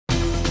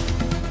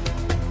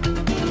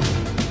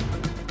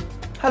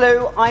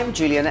Hello, I'm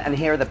Julian and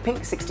here are the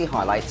Pinksixty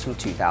highlights from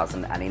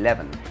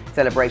 2011.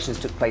 Celebrations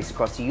took place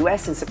across the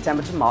US in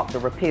September to mark the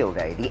Repeal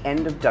Day, the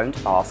end of Don't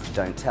Ask,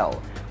 Don't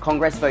Tell.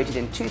 Congress voted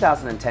in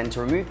 2010 to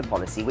remove the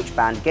policy which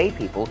banned gay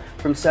people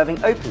from serving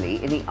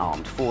openly in the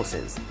armed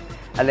forces.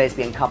 A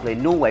lesbian couple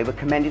in Norway were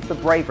commended for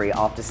bravery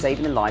after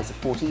saving the lives of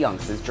 40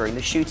 youngsters during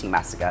the shooting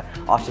massacre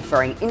after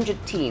ferrying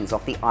injured teens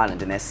off the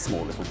island in their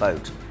small little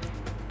boat.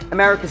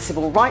 America's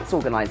civil rights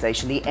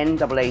organisation, the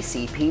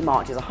NAACP,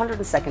 marked its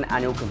 102nd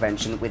annual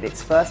convention with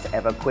its first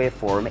ever queer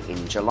forum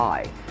in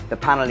July. The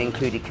panel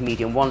included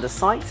comedian Wanda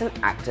Sykes and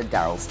actor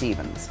Darryl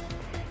Stephens.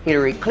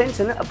 Hillary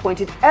Clinton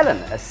appointed Ellen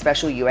as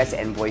special US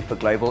envoy for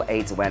global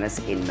AIDS awareness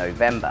in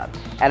November.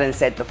 Ellen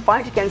said, "The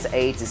fight against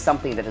AIDS is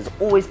something that has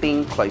always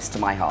been close to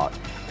my heart."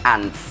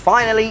 And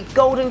finally,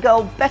 Golden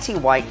Girl Betty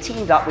White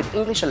teamed up with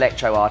English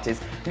electro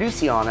artist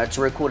Luciana to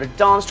record a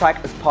dance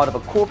track as part of a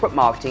corporate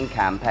marketing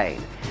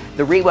campaign.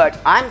 The reworked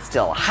I'm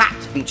Still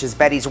Hot features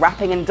Betty's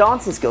rapping and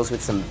dancing skills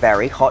with some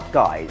very hot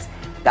guys.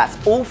 That's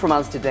all from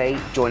us today.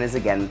 Join us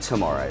again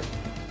tomorrow.